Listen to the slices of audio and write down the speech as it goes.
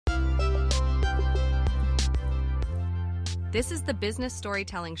This is the Business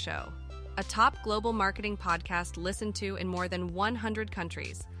Storytelling Show, a top global marketing podcast listened to in more than 100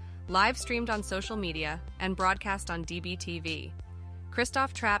 countries, live streamed on social media, and broadcast on DBTV.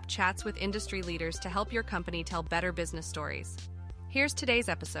 Christoph Trapp chats with industry leaders to help your company tell better business stories. Here's today's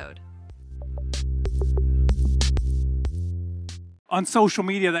episode. On social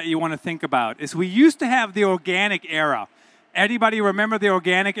media that you want to think about is we used to have the organic era. Anybody remember the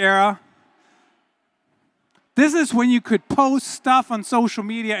organic era? This is when you could post stuff on social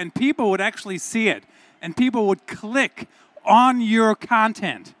media and people would actually see it and people would click on your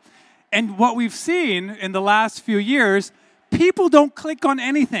content. And what we've seen in the last few years, people don't click on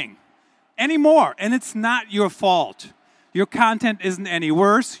anything anymore, and it's not your fault. Your content isn't any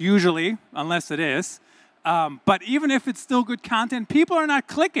worse, usually, unless it is. But even if it's still good content, people are not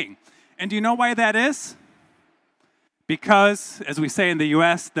clicking. And do you know why that is? Because, as we say in the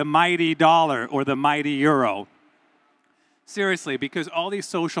US, the mighty dollar or the mighty euro. Seriously, because all these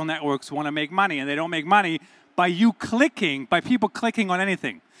social networks want to make money, and they don't make money by people clicking on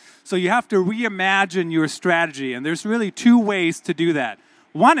anything. So you have to reimagine your strategy, and there's really two ways to do that.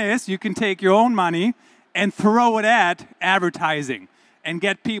 One is you can take your own money and throw it at advertising and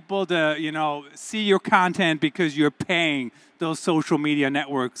get people to, see your content because you're paying those social media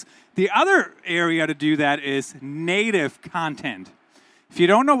networks. The other area to do that is native content. If you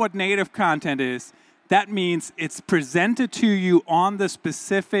don't know what native content is, that means it's presented to you on the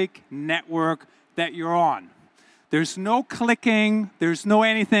specific network that you're on. There's no clicking, there's no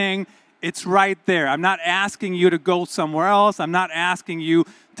anything, it's right there. I'm not asking you to go somewhere else. I'm not asking you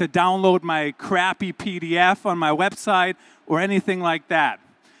to download my crappy PDF on my website or anything like that.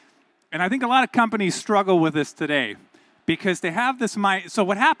 And I think a lot of companies struggle with this today because they have this mind. So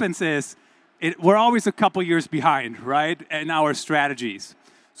what happens is we're always a couple years behind, right, in our strategies.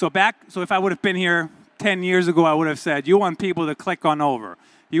 So if I would have been here 10 years ago, I would have said, you want people to click on over.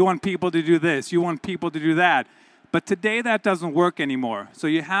 You want people to do this. You want people to do that. But today, that doesn't work anymore. So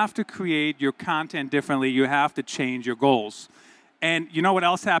you have to create your content differently. You have to change your goals. And you know what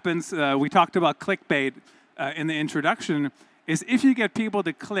else happens? We talked about clickbait in the introduction, is if you get people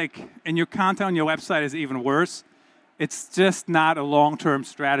to click and your content on your website is even worse, it's just not a long-term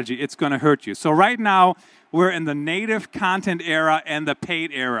strategy. It's going to hurt you. So right now, we're in the native content era and the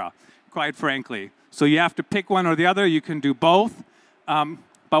paid era, quite frankly. So you have to pick one or the other. You can do both.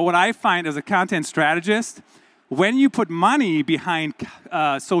 But what I find as a content strategist, when you put money behind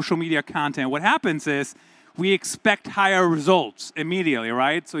social media content, what happens is we expect higher results immediately,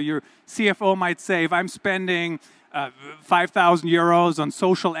 right? So your CFO might say, if I'm spending 5,000 euros on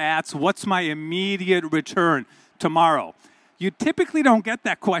social ads, what's my immediate return tomorrow? You typically don't get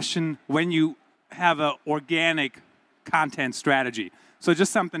that question when you have an organic content strategy. So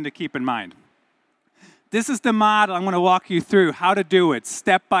just something to keep in mind. This is the model I'm going to walk you through, how to do it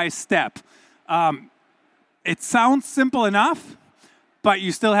step by step. It sounds simple enough, but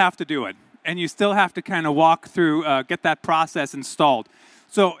you still have to do it. And you still have to kind of walk through, get that process installed.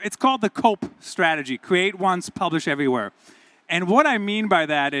 So it's called the COPE strategy, create once, publish everywhere. And what I mean by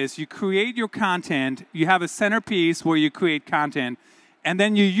that is you create your content, you have a centerpiece where you create content, and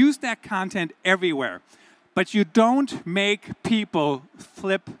then you use that content everywhere. But you don't make people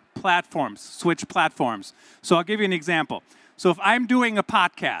switch platforms. So I'll give you an example. So if I'm doing a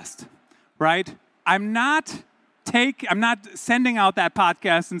podcast, right, I'm not sending out that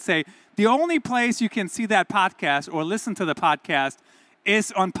podcast and say, the only place you can see that podcast or listen to the podcast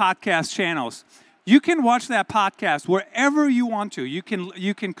is on podcast channels. You can watch that podcast wherever you want to. You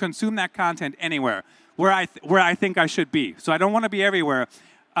can consume that content anywhere where I think I should be. So I don't want to be everywhere.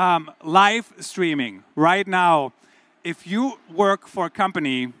 Live streaming right now. If you work for a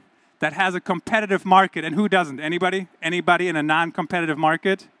company that has a competitive market, and who doesn't? Anybody? Anybody in a non-competitive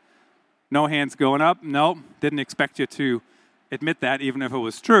market? No hands going up. No, didn't expect you to admit that, even if it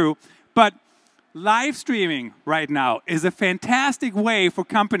was true. But live streaming right now is a fantastic way for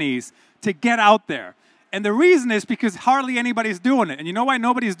companies to get out there. And the reason is because hardly anybody's doing it. And you know why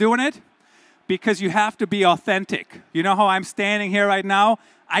nobody's doing it? Because you have to be authentic. You know how I'm standing here right now?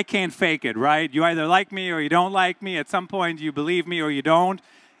 I can't fake it, right? You either like me or you don't like me. At some point, you believe me or you don't.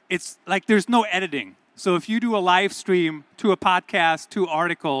 It's like there's no editing. So if you do a live stream to a podcast, to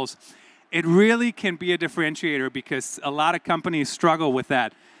articles, it really can be a differentiator because a lot of companies struggle with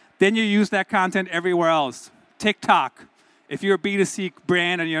that. Then you use that content everywhere else. TikTok. If you're a B2C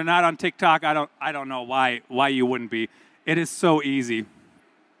brand and you're not on TikTok, I don't know why you wouldn't be. It is so easy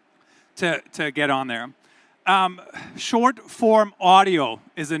to get on there. Short form audio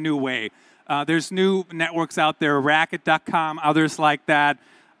is a new way. There's new networks out there, Racket.com, others like that.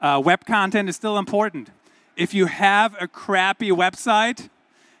 Web content is still important. If you have a crappy website,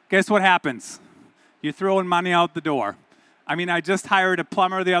 guess what happens? You're throwing money out the door. I mean, I just hired a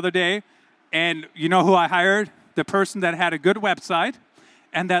plumber the other day, and you know who I hired? The person that had a good website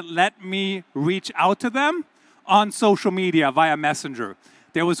and that let me reach out to them on social media via Messenger.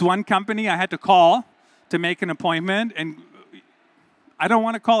 There was one company I had to call to make an appointment, and I don't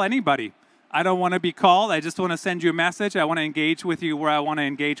want to call anybody. I don't want to be called. I just want to send you a message. I want to engage with you where I want to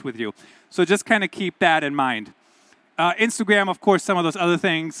engage with you. So just kind of keep that in mind. Instagram, of course, some of those other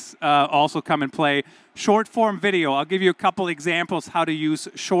things also come in play. Short form video. I'll give you a couple examples how to use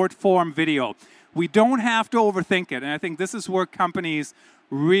short form video. We don't have to overthink it. And I think this is where companies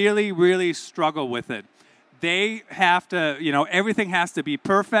really, really struggle with it. They have to, everything has to be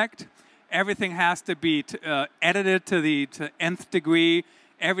perfect. Everything has to be edited to the nth degree.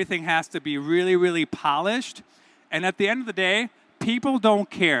 Everything has to be really, really polished. And at the end of the day, people don't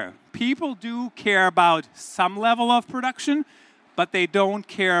care. People do care about some level of production, but they don't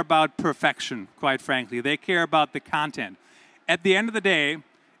care about perfection, quite frankly. They care about the content. At the end of the day,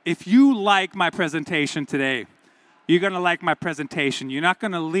 if you like my presentation today, you're going to like my presentation. You're not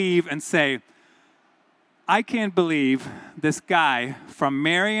going to leave and say, I can't believe this guy from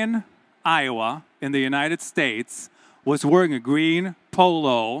Marion, Iowa, in the United States, was wearing a green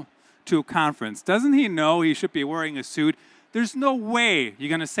polo to a conference. Doesn't he know he should be wearing a suit? There's no way you're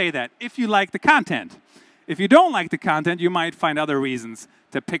going to say that if you like the content. If you don't like the content, you might find other reasons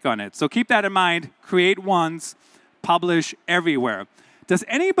to pick on it. So keep that in mind. Create once, publish everywhere. Does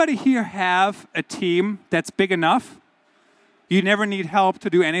anybody here have a team that's big enough? You never need help to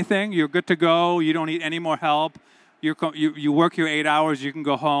do anything. You're good to go. You don't need any more help. You work your 8 hours. You can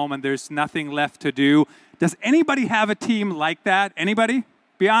go home, and there's nothing left to do. Does anybody have a team like that? Anybody?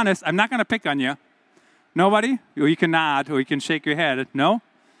 Be honest. I'm not going to pick on you. Nobody? Or you can nod, or you can shake your head. No?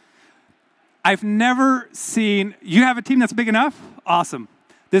 I've never seen... You have a team that's big enough? Awesome.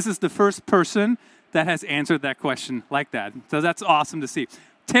 This is the first person that has answered that question like that. So that's awesome to see.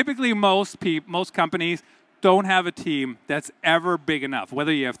 Typically, most companies don't have a team that's ever big enough.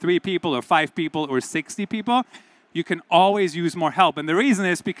 Whether you have 3 people or 5 people or 60 people, you can always use more help. And the reason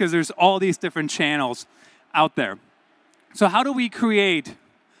is because there's all these different channels out there. So how do we create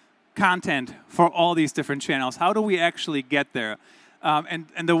content for all these different channels? How do we actually get there? And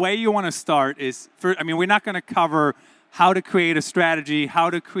the way you want to start is, we're not going to cover how to create a strategy, how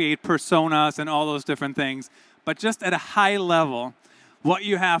to create personas and all those different things. But just at a high level, what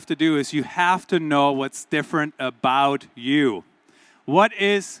you have to do is you have to know what's different about you. What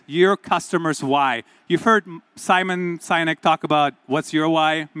is your customer's why? You've heard Simon Sinek talk about what's your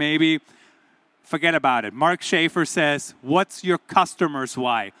why, maybe. Forget about it. Mark Schaefer says, what's your customer's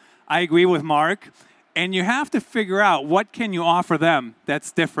why? I agree with Mark. And you have to figure out what can you offer them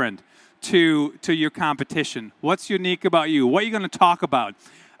that's different to your competition. What's unique about you? What are you going to talk about?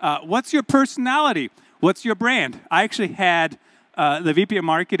 What's your personality? What's your brand? I actually had the VP of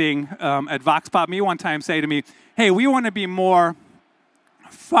marketing at Vox Pop Me one time say to me, hey, we want to be more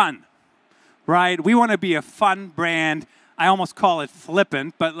fun, right? We want to be a fun brand. I almost call it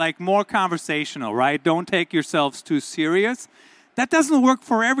flippant, but like more conversational, right? Don't take yourselves too serious. That doesn't work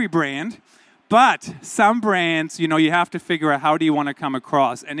for every brand, but some brands, you have to figure out how do you want to come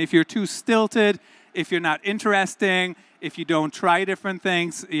across. And if you're too stilted, if you're not interesting, if you don't try different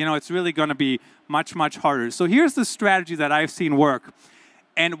things, it's really going to be much, much harder. So here's the strategy that I've seen work.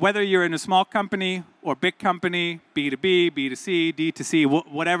 And whether you're in a small company or big company, B2B, B2C, D2C,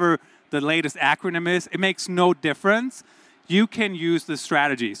 whatever the latest acronym is, it makes no difference. You can use this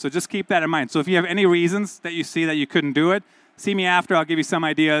strategy. So just keep that in mind. So if you have any reasons that you see that you couldn't do it, see me after. I'll give you some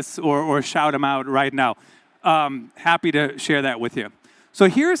ideas or shout them out right now. Happy to share that with you. So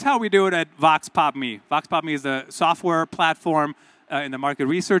here's how we do it at Vox Pop Me. Vox Pop Me is a software platform in the market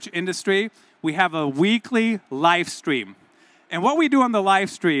research industry. We have a weekly live stream. And what we do on the live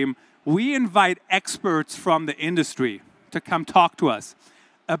stream, we invite experts from the industry to come talk to us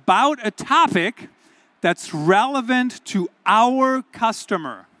about a topic that's relevant to our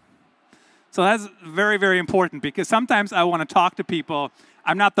customer. So that's very, very important because sometimes I want to talk to people.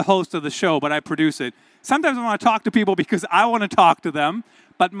 I'm not the host of the show, but I produce it. Sometimes I want to talk to people because I want to talk to them,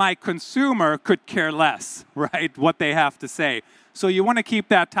 but my consumer could care less, right, what they have to say. So you want to keep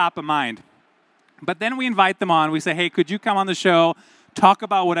that top of mind. But then we invite them on. We say, hey, could you come on the show, talk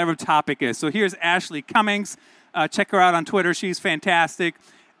about whatever topic is. So here's Ashley Cummings. Check her out on Twitter. She's fantastic.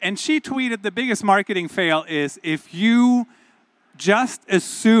 And she tweeted, the biggest marketing fail is if you just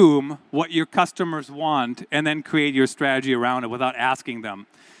assume what your customers want and then create your strategy around it without asking them.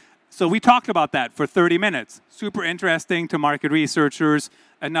 So we talked about that for 30 minutes. Super interesting to market researchers.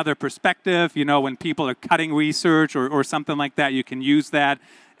 Another perspective, you know, when people are cutting research or something like that, you can use that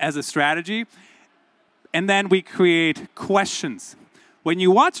as a strategy. And then we create questions. When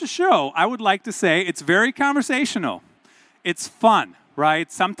you watch a show, I would like to say it's very conversational. It's fun, right?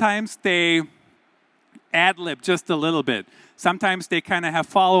 Sometimes they ad-lib just a little bit. Sometimes they kind of have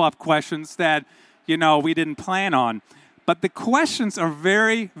follow-up questions that, you know, we didn't plan on. But the questions are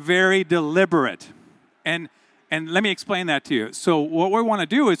very, very deliberate. And let me explain that to you. So what we want to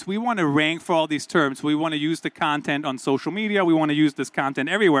do is we want to rank for all these terms. We want to use the content on social media. We want to use this content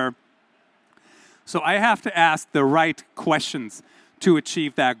everywhere. So I have to ask the right questions to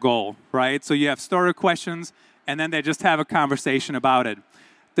achieve that goal, right? So you have starter questions, and then they just have a conversation about it.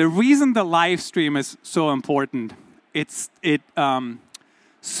 The reason the live stream is so important, it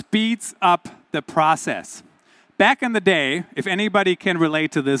speeds up the process. Back in the day, if anybody can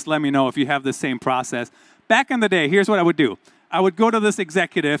relate to this, let me know if you have the same process. Back in the day, here's what I would do. I would go to this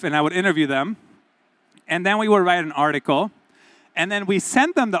executive, and I would interview them, and then we would write an article, and then we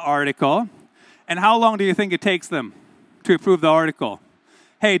send them the article, and how long do you think it takes them to approve the article?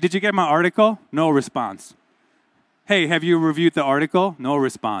 Hey, did you get my article? No response. Hey, have you reviewed the article? No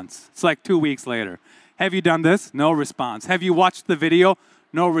response. It's like 2 weeks later. Have you done this? No response. Have you watched the video?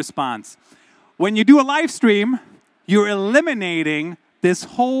 No response. When you do a live stream, you're eliminating this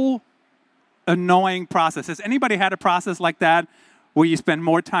whole annoying process. Has anybody had a process like that where you spend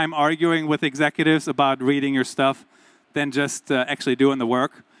more time arguing with executives about reading your stuff than just actually doing the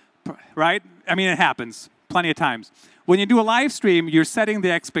work? Right? I mean, it happens plenty of times. When you do a live stream, you're setting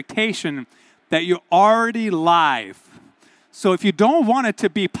the expectation that you're already live. So if you don't want it to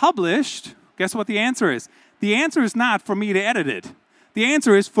be published, guess what the answer is? The answer is not for me to edit it. The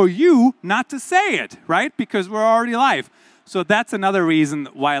answer is for you not to say it, right? Because we're already live. So that's another reason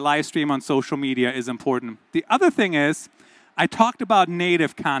why a live stream on social media is important. The other thing is, I talked about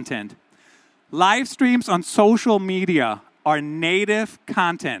native content. Live streams on social media are native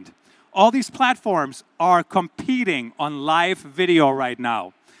content. All these platforms are competing on live video right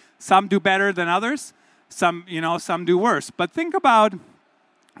now. Some do better than others. Some do worse. But think about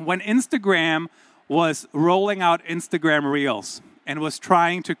when Instagram was rolling out Instagram Reels and was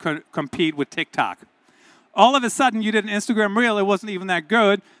trying to compete with TikTok. All of a sudden, you did an Instagram Reel. It wasn't even that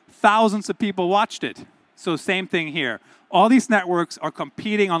good. Thousands of people watched it. So same thing here. All these networks are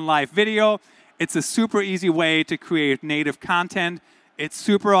competing on live video. It's a super easy way to create native content. It's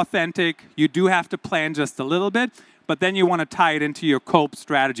super authentic. You do have to plan just a little bit, but then you want to tie it into your COPE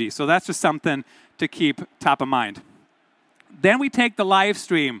strategy. So that's just something to keep top of mind. Then we take the live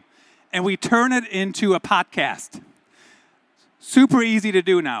stream and we turn it into a podcast. Super easy to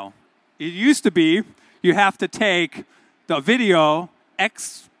do now. It used to be you have to take the video,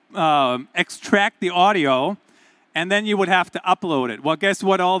 extract the audio, and then you would have to upload it. Well, guess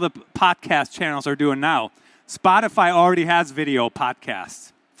what all the podcast channels are doing now? Spotify already has video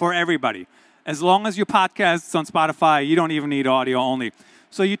podcasts for everybody. As long as your podcast is on Spotify, you don't even need audio only.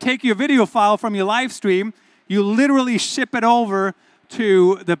 So you take your video file from your live stream, you literally ship it over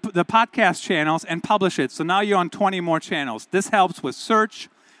to the podcast channels and publish it. So now you're on 20 more channels. This helps with search.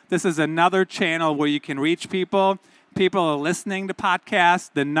 This is another channel where you can reach people. People are listening to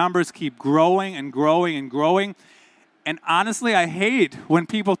podcasts. The numbers keep growing and growing and growing. And honestly, I hate when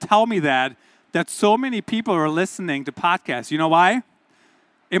people tell me that so many people are listening to podcasts. You know why?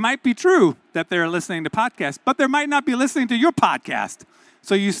 It might be true that they're listening to podcasts, but they might not be listening to your podcast.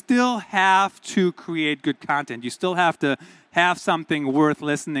 So you still have to create good content. You still have to have something worth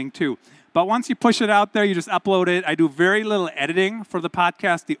listening to. But once you push it out there, you just upload it. I do very little editing for the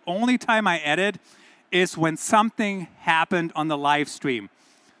podcast. The only time I edit is when something happened on the live stream.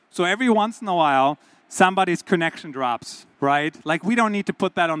 So every once in a while, somebody's connection drops, right? Like we don't need to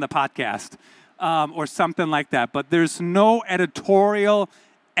put that on the podcast or something like that. But there's no editorial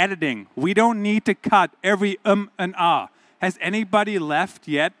editing. We don't need to cut every and ah. Has anybody left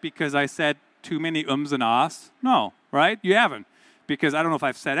yet because I said too many ums and ahs? No, right? You haven't. Because I don't know if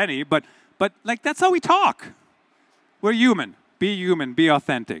I've said any, but like that's how we talk. We're human. Be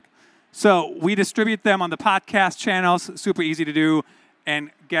authentic. So we distribute them on the podcast channels, super easy to do,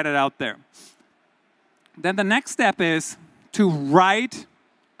 and get it out there. Then the next step is to write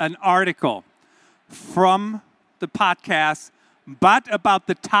an article from the podcast, but about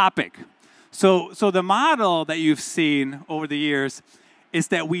the topic. So the model that you've seen over the years is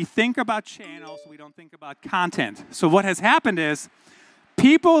that we think about channels, we don't think about content. So what has happened is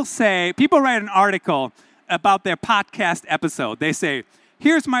people write an article about their podcast episode. They say,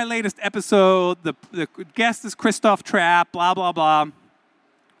 here's my latest episode, the guest is Christoph Trapp, blah, blah, blah.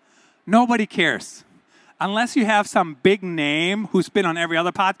 Nobody cares. Unless you have some big name who's been on every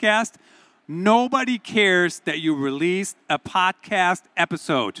other podcast, nobody cares that you released a podcast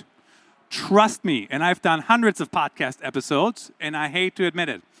episode. Trust me, and I've done hundreds of podcast episodes, and I hate to admit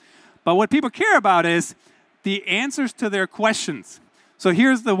it. But what people care about is the answers to their questions. So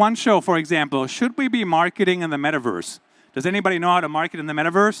here's the one show, for example. Should we be marketing in the metaverse? Does anybody know how to market in the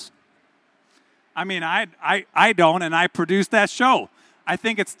metaverse? I mean, I don't, and I produced that show. I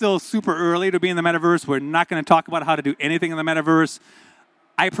think it's still super early to be in the metaverse. We're not going to talk about how to do anything in the metaverse.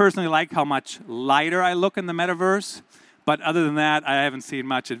 I personally like how much lighter I look in the metaverse. But other than that, I haven't seen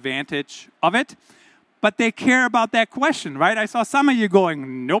much advantage of it. But they care about that question, right? I saw some of you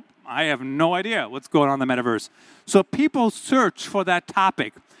going, nope, I have no idea what's going on in the metaverse. So people search for that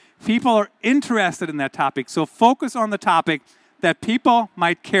topic. People are interested in that topic. So focus on the topic that people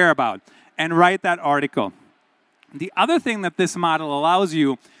might care about and write that article. The other thing that this model allows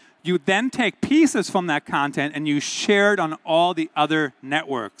you, you then take pieces from that content and you share it on all the other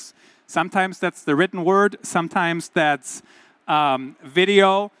networks. Sometimes that's the written word, sometimes that's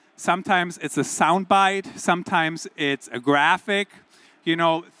video, sometimes it's a soundbite, sometimes it's a graphic. You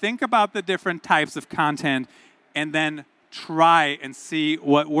know, think about the different types of content and then try and see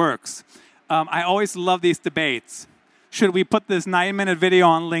what works. I always love these debates. Should we put this 9-minute video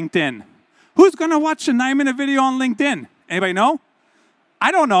on LinkedIn? Who's going to watch a 9-minute video on LinkedIn? Anybody know?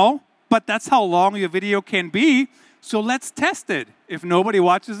 I don't know, but that's how long your video can be. So let's test it. If nobody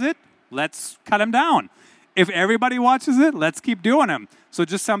watches it, let's cut them down. If everybody watches it, let's keep doing them. So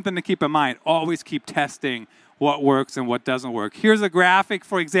just something to keep in mind. Always keep testing what works and what doesn't work. Here's a graphic,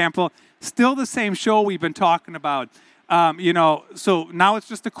 for example. Still the same show we've been talking about. So now it's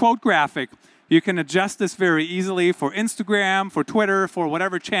just a quote graphic. You can adjust this very easily for Instagram, for Twitter, for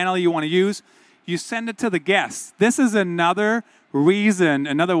whatever channel you want to use. You send it to the guests. This is another reason,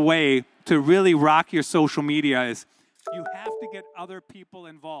 another way to really rock your social media is you have to get other people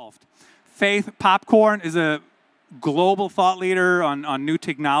involved. Faith Popcorn is a global thought leader on new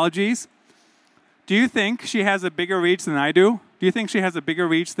technologies. Do you think she has a bigger reach than I do? Do you think she has a bigger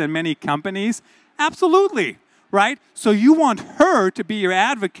reach than many companies? Absolutely. Right? So you want her to be your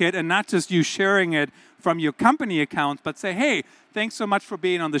advocate and not just you sharing it from your company accounts, but say, hey, thanks so much for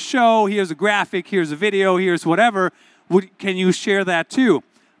being on the show. Here's a graphic, here's a video, here's whatever. Can you share that too?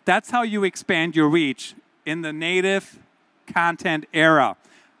 That's how you expand your reach in the native content era,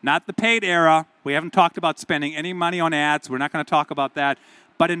 not the paid era. We haven't talked about spending any money on ads. We're not going to talk about that.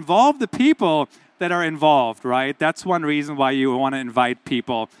 But involve the people that are involved, right? That's one reason why you want to invite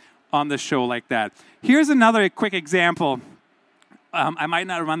people on the show like that. Here's another quick example. I might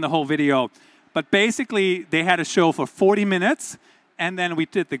not run the whole video, but basically they had a show for 40 minutes, and then we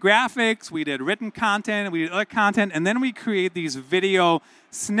did the graphics, we did written content, we did other content, and then we create these video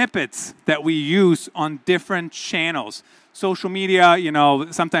snippets that we use on different channels. Social media,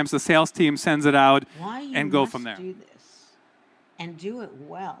 sometimes the sales team sends it out and go from there. Do this and do it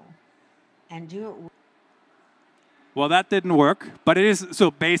well and do it well. Well, that didn't work, but it is. So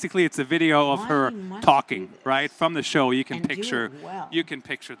basically, it's a video of her talking, right, from the show. You can picture. You can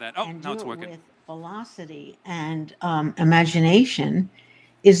picture that. Oh, now it's working. With velocity and imagination,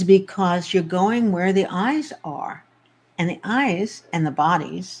 is because you're going where the eyes are, and the eyes and the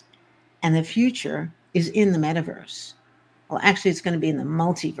bodies, and the future is in the metaverse. Well, actually, it's going to be in the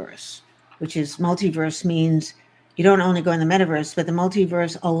multiverse, which is multiverse means you don't only go in the metaverse, but the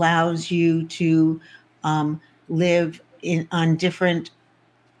multiverse allows you to live on different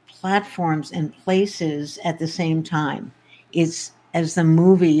platforms and places at the same time. It's, as the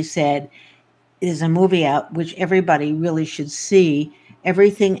movie said, is a movie out which everybody really should see.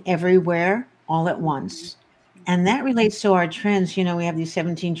 Everything, everywhere, all at once. And that relates to our trends. We have these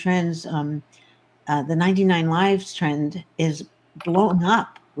 17 trends. The 99 lives trend is blown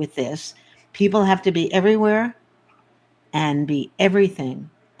up with this. People have to be everywhere and be everything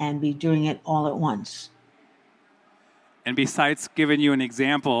and be doing it all at once. And besides giving you an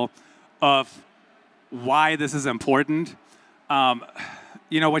example of why this is important,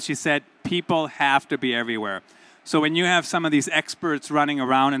 what she said, people have to be everywhere. So when you have some of these experts running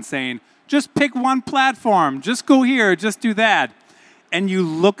around and saying, just pick one platform, just go here, just do that, and you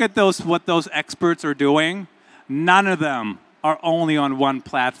look at what those experts are doing, none of them are only on one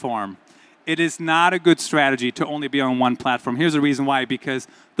platform. It is not a good strategy to only be on one platform. Here's the reason why, because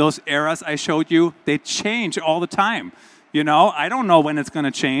those eras I showed you, they change all the time. I don't know when it's going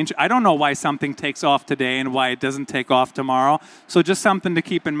to change. I don't know why something takes off today and why it doesn't take off tomorrow. So just something to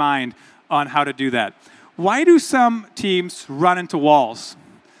keep in mind on how to do that. Why do some teams run into walls?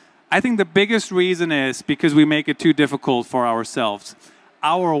 I think the biggest reason is because we make it too difficult for ourselves.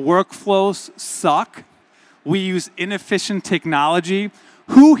 our workflows suck. We use inefficient technology.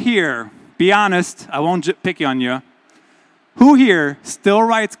 Who here, be honest, I won't pick on you, who here still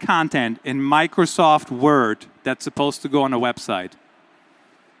writes content in Microsoft Word that's supposed to go on a website?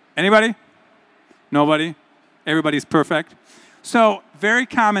 Anybody? Nobody? Everybody's perfect? So, very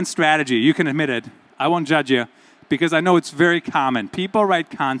common strategy. You can admit it. I won't judge you because I know it's very common. People write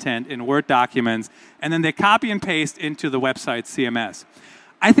content in Word documents and then they copy and paste into the website CMS.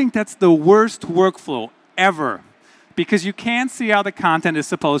 I think that's the worst workflow ever because you can't see how the content is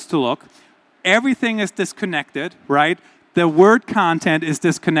supposed to look. Everything is disconnected, right? The Word content is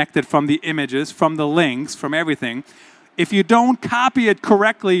disconnected from the images, from the links, from everything. If you don't copy it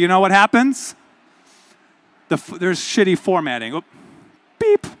correctly, you know what happens? There's shitty formatting. Oh,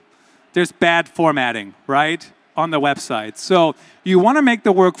 beep. There's bad formatting, right, on the website. So you want to make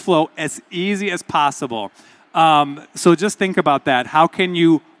the workflow as easy as possible. So just think about that. How can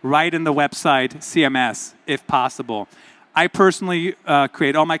you write in the website CMS, if possible? I personally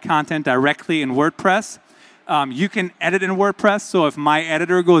create all my content directly in WordPress. You can edit in WordPress, so if my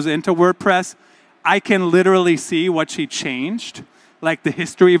editor goes into WordPress, I can literally see what she changed. Like the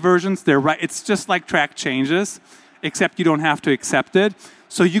history versions, they're right. It's just like track changes, except you don't have to accept it.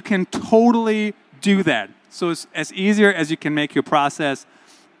 So you can totally do that. So it's as easier as you can make your process,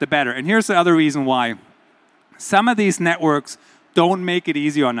 the better. And here's the other reason why. Some of these networks don't make it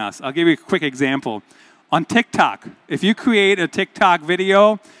easy on us. I'll give you a quick example. On TikTok, if you create a TikTok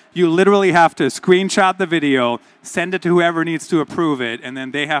video, you literally have to screenshot the video, send it to whoever needs to approve it, and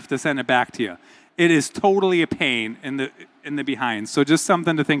then they have to send it back to you. It is totally a pain in the behind. So just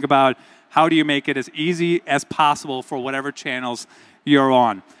something to think about. How do you make it as easy as possible for whatever channels you're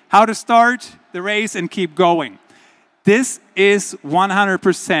on? How to start the race and keep going. This is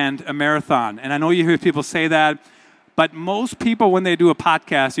 100% a marathon. And I know you hear people say that, but most people, when they do a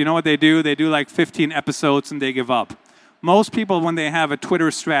podcast, you know what they do? They do like 15 episodes and they give up. Most people, when they have a Twitter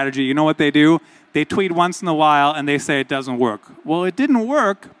strategy, you know what they do? They tweet once in a while and they say it doesn't work. Well, it didn't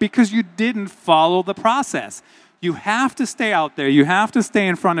work because you didn't follow the process. You have to stay out there. You have to stay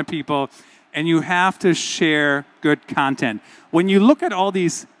in front of people and you have to share good content. When you look at all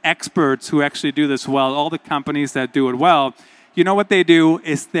these experts who actually do this well, all the companies that do it well, you know what they do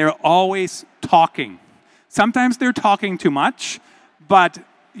is they're always talking. Sometimes they're talking too much, but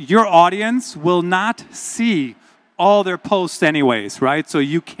your audience will not see all their posts anyways, right? So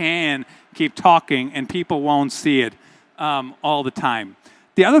you can keep talking and people won't see it all the time.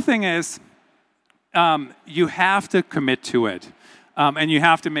 The other thing is you have to commit to it and you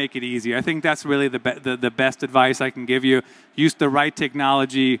have to make it easy. I think that's really the best advice I can give you. Use the right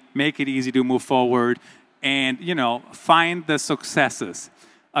technology, make it easy to move forward, and find the successes.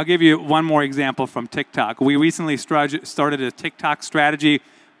 I'll give you one more example from TikTok. We recently started a TikTok strategy.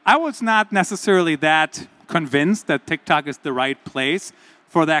 I was not necessarily that convinced that TikTok is the right place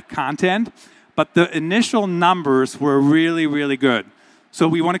for that content, but the initial numbers were really, really good. So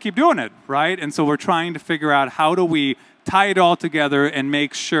we want to keep doing it, right? And so we're trying to figure out how do we tie it all together and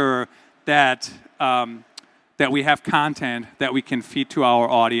make sure that, that we have content that we can feed to our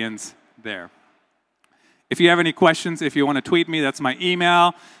audience there. If you have any questions, if you want to tweet me, that's my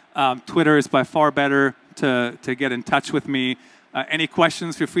email. Twitter is by far better to get in touch with me. Any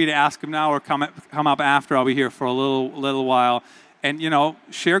questions, feel free to ask them now or come up after. I'll be here for a little while. And,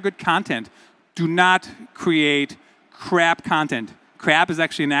 share good content. Do not create crap content. CRAP is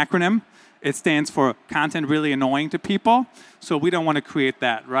actually an acronym. It stands for content really annoying to people. So we don't want to create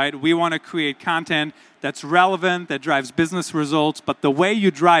that, right? We want to create content that's relevant, that drives business results. But the way you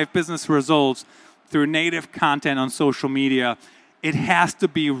drive business results through native content on social media, it has to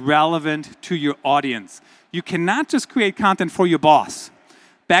be relevant to your audience. You cannot just create content for your boss.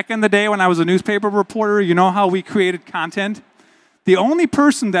 Back in the day when I was a newspaper reporter, you know how we created content? The only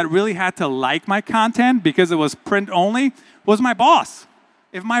person that really had to like my content because it was print only was my boss.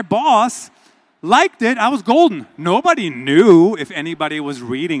 If my boss liked it, I was golden. Nobody knew if anybody was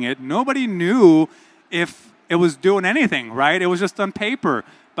reading it. Nobody knew if it was doing anything, right? It was just on paper.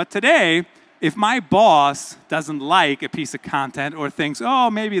 But today, if my boss doesn't like a piece of content or thinks,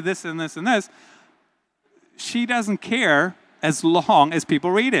 oh, maybe this and this and this, she doesn't care as long as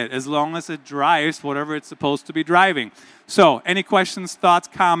people read it, as long as it drives whatever it's supposed to be driving. So any questions, thoughts,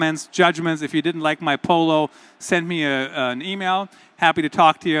 comments, judgments? If you didn't like my polo, send me an email. Happy to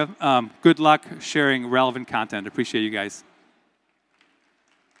talk to you. Good luck sharing relevant content. Appreciate you guys.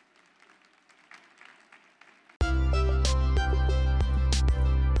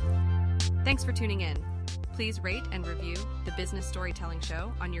 Thanks for tuning in. Please rate and review the Business Storytelling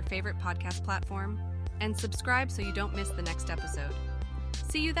Show on your favorite podcast platform and subscribe so you don't miss the next episode.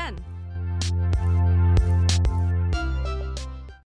 See you then.